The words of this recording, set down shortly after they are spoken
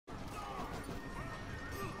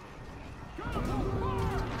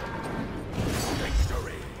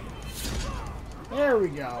There we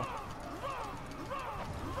go.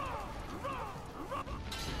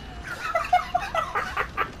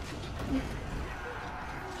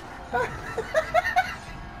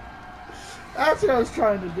 That's what I was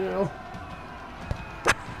trying to do.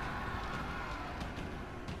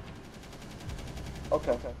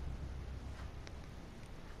 Okay.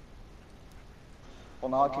 Well,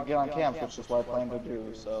 now I can get on cams, which is what I plan to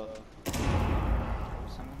do, so...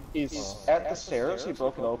 He's at the stairs, he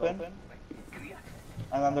broke it open.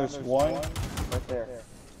 And then there's one right there.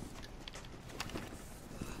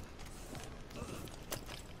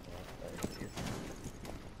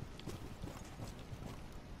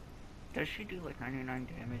 Does she do like 99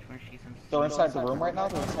 damage when she's in? They're inside the room right now?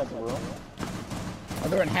 They're inside the room? Oh,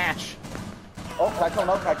 they're in hatch. Oh, can I come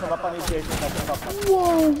up? Can I come up on these Jason? Can I come up?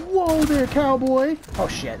 Whoa, whoa there, cowboy. Oh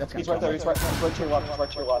shit, that's gonna He's right there, he's right to your left, he's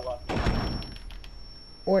right to your left.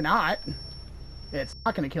 Or not. It's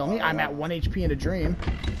not gonna kill me. I'm at 1 HP in a dream.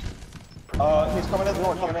 He's coming in the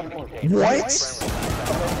door, coming in the door. What?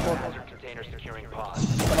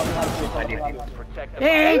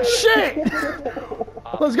 Ain't shit!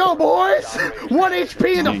 Let's go, boys! 1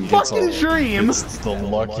 HP in a fucking dream! It's the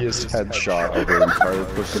luckiest headshot of their entire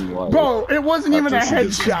freaking life. Bro, it wasn't even a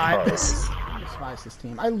headshot! I I despise this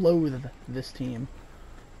team. I loathe this team.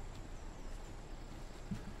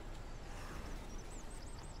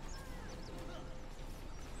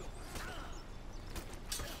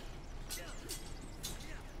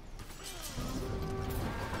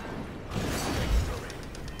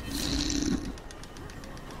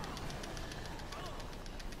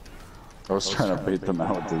 was trying to bait them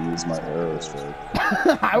out to use my arrow strike.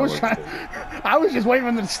 I was just waiting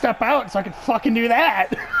for them to step out so I could fucking do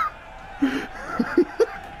that.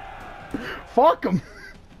 Fuck them.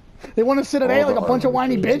 They want to sit at A like a bunch of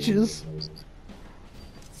whiny bitches.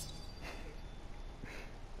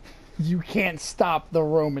 You can't stop the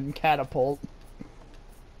Roman catapult.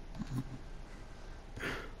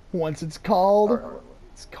 Once it's called,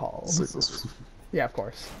 it's called. Yeah, of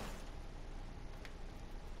course.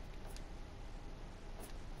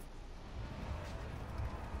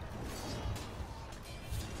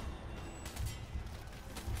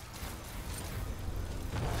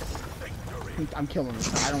 I'm killing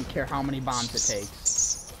this. I don't care how many bombs it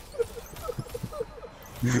takes.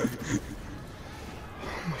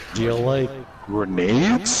 Do you like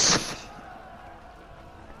grenades?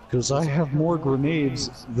 Because I have more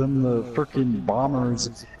grenades than the frickin'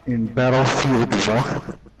 bombers in Battlefield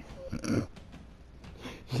 1.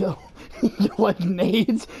 Yo, you like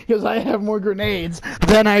nades? Because I have more grenades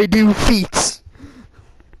than I do feats.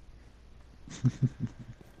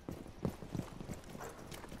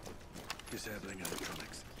 Disabling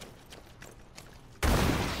electronics.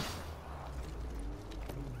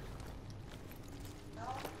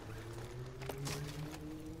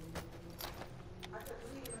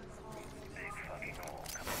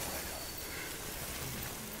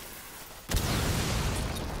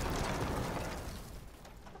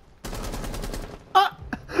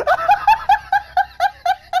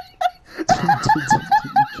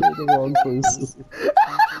 Kill the wrong person.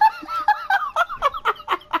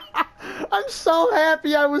 I'm so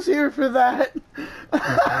happy I was here for that. Do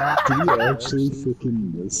you actually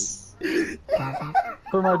freaking miss?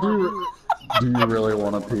 Herma, do you really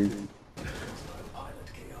want to pee?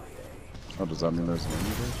 Oh, does that mean there's an enemy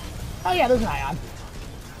there? Oh yeah, there's an ion.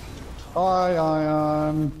 Hi,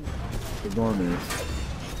 Ion. Ignore me.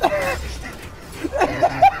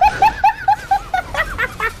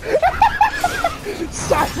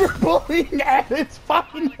 Cyberbullying at its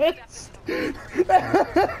finest.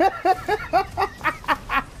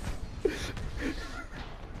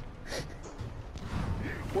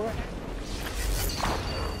 What?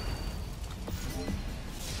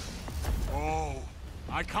 Oh,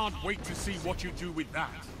 I can't wait to see what you do with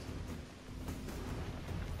that.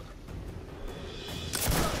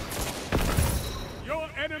 Your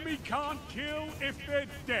enemy can't kill if they're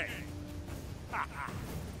dead.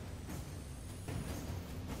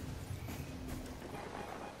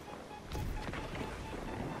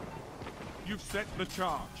 You've set the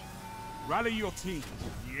charge. Rally your team.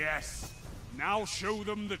 Yes. Now show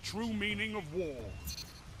them the true meaning of war.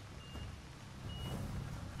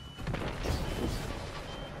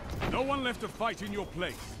 No one left to fight in your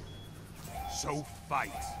place. So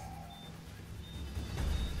fight.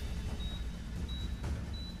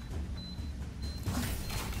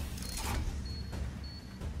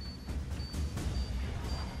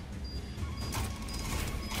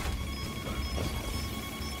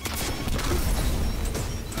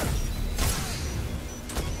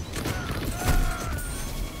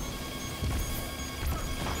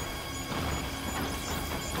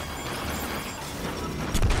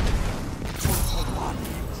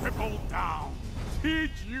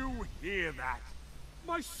 you hear that?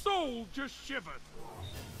 My soul just shivered.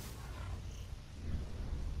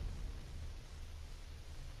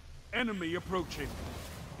 Enemy approaching.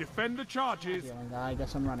 Defend the charges. I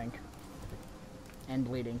guess I'm running. And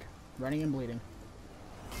bleeding. Running and bleeding.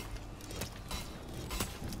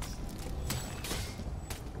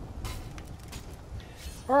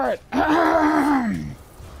 Alright. I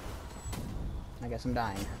guess I'm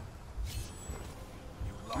dying.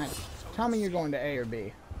 Alright. Tell me you're going to A or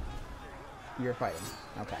B. You're fighting.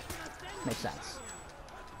 Okay. Makes sense.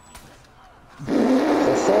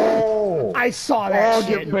 I saw that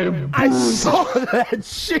shit. I saw that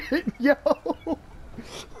shit, yo.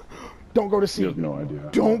 Don't go to C. You have no idea.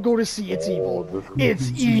 Don't go to C. It's evil.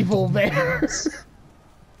 It's evil there.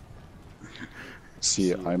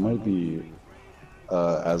 See, I might be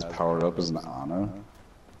as powered up as an Ana,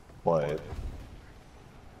 but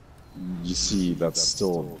you see, that's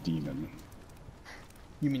still a demon.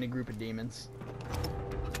 You mean a group of demons?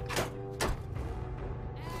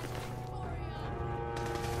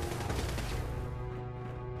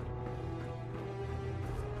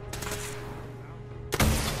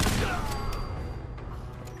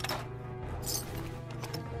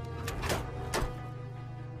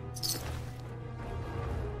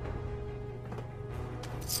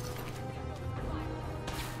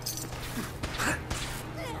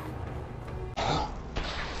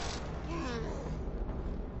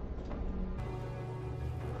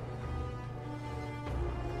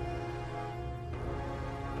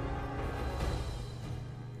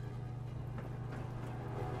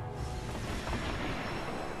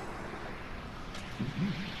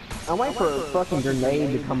 I'm waiting for a fucking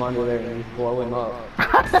grenade to come under there and just blow him up.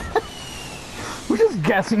 We're just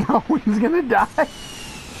guessing how he's gonna die.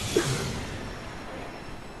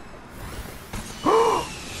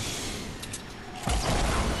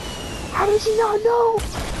 How does he not know?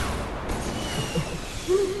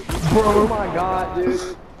 Bro, Oh my god,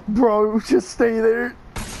 dude. bro, just stay there.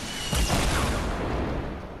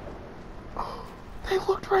 They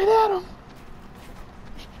looked right at him.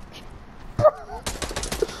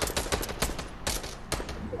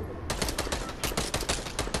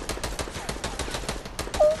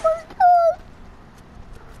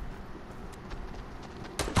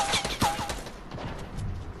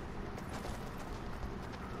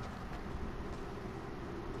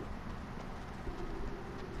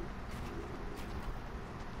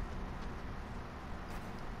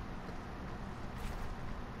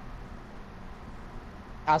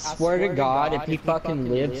 I swear to God, if he fucking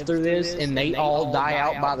lives through this and they all die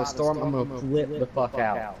out by the storm, I'm gonna flip the fuck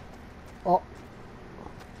out. Oh.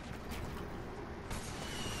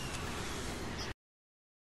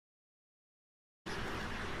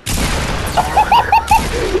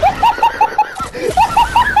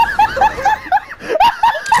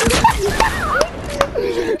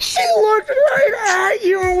 She looked right at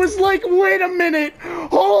you and was like, wait a minute,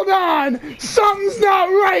 hold on, something's not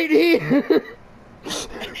right here.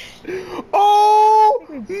 Oh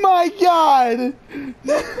my god!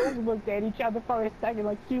 We looked at each other for a second,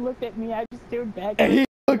 like she looked at me, I just stared back. And he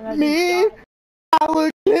looked at me, I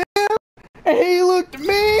looked at him, and he looked at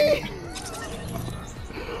me.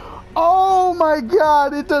 Oh my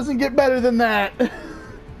god, it doesn't get better than that.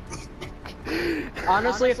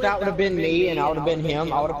 Honestly, if that would have been me and I would have been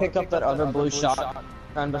him, I would have picked up that other blue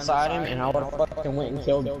shotgun beside him and I would have fucking went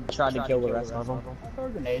and tried to kill the rest of them. Throw a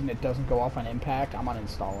grenade and it doesn't go off on impact, I'm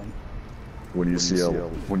uninstalling. When you see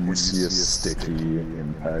a sticky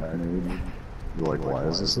impact nade, you're like, why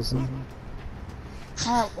is this a thing?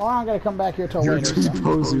 Alright, well I'm gonna come back here till You're later.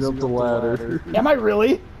 T-posing up the ladder. Am I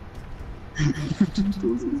really?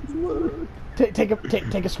 Take a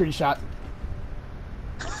screenshot.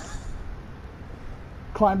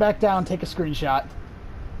 Climb back down, take a screenshot.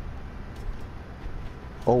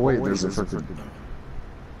 Oh wait, there's a freaking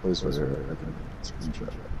place right here. I can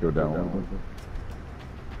screenshot. Go down a little bit.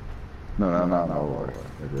 No, right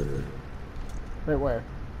here. Wait, where?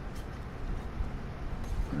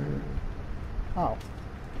 Right here. Oh.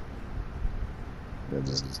 Yeah,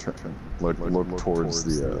 just look towards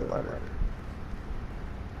the ladder.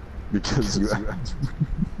 Because you.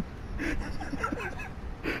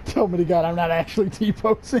 Tell me to God I'm not actually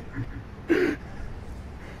T-posing.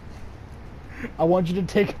 I want you to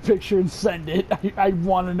take a picture and send it. I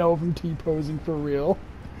want to know if I'm T-posing for real.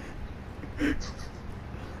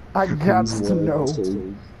 I got to know.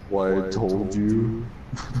 Why I told you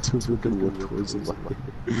to freaking look towards the ladder.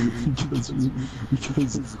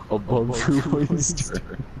 because above your waist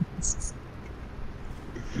turns.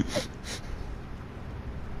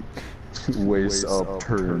 Waist up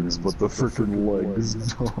turns, but the freaking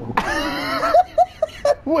legs don't.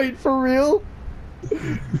 Wait, for real?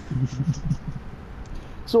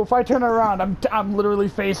 So if I turn around, I'm literally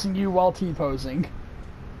facing you while T-posing.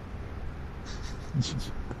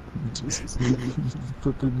 Just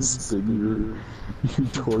fucking spin your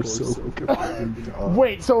torso like a fucking dog.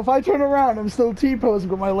 Wait, so if I turn around, I'm still T-posing,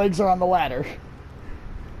 but my legs are on the ladder.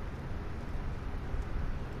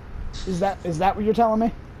 Is that what you're telling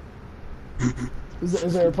me?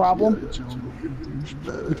 Is there a problem?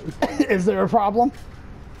 Is there a problem?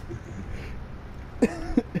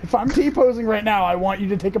 If I'm T-posing right now, I want you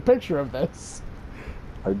to take a picture of this.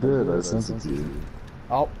 I did, I sent it to you.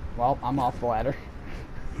 Oh, well, I'm off the ladder.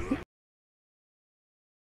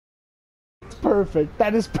 Perfect.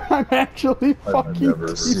 That is, I'm actually fucking. I've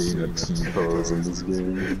never seen a T-pose in this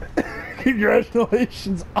game.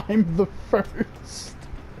 Congratulations, I'm the first.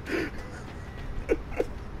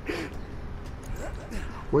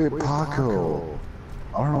 Wait, Paco.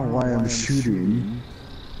 I don't know why I'm shooting.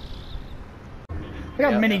 I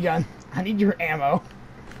got a minigun. I need your ammo.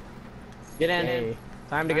 Get in. Hey.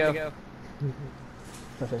 Time to go.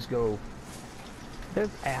 Let us go. There's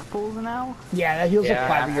apples now? Yeah, that heals like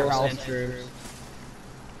 5 of your apples health. and shrooms.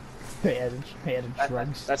 They added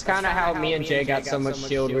drugs. That's kind of how me and Jay got so much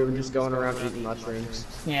shield. We were just going around eating mushrooms.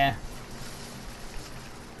 Yeah.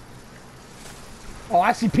 Oh,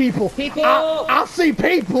 I see people. People! I see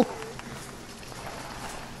people.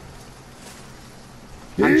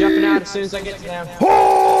 I'm jumping out as soon as I get to them.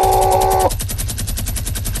 Oh!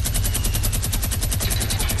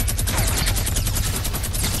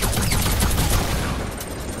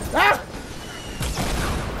 Ah!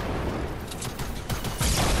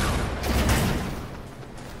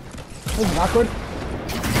 This is awkward.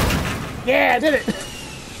 Yeah, I did it.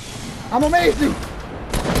 I'm amazing.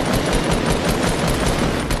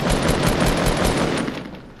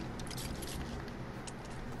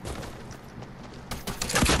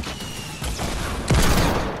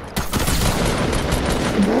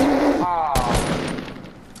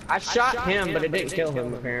 I shot him, but it didn't kill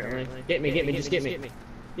him, apparently. Get me, just get me.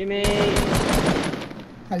 Get me!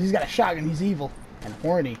 Oh, he's got a shotgun, he's evil, and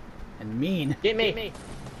horny, and mean. Get me!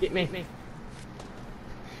 Get me!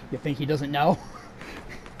 You think he doesn't know?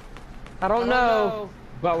 I don't know,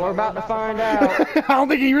 but we're about to find out. I don't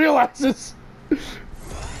think he realizes.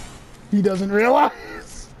 He doesn't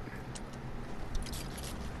realize.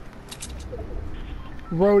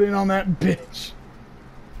 Rode in on that bitch.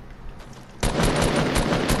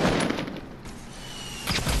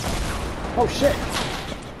 Oh shit.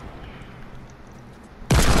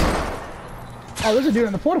 Oh, there's a dude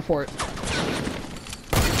in the porta fort.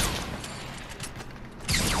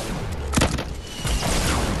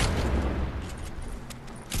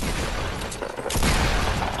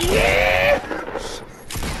 Yeah!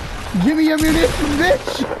 Give me ammunition,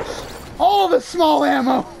 bitch! All the small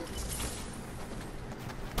ammo!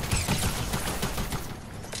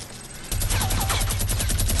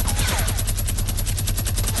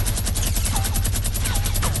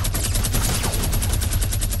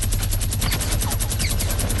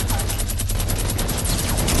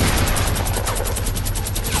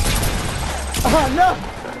 Oh,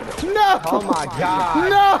 no! No! Oh my god!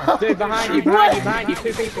 No! Dude, behind you,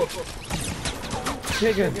 2 people.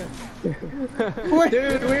 Nigga.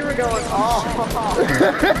 Dude, we were going off.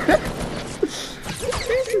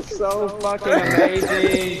 This is so fucking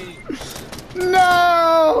amazing.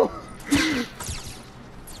 No!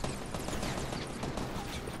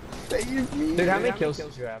 Save me. Dude, how many kills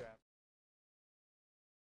did you have?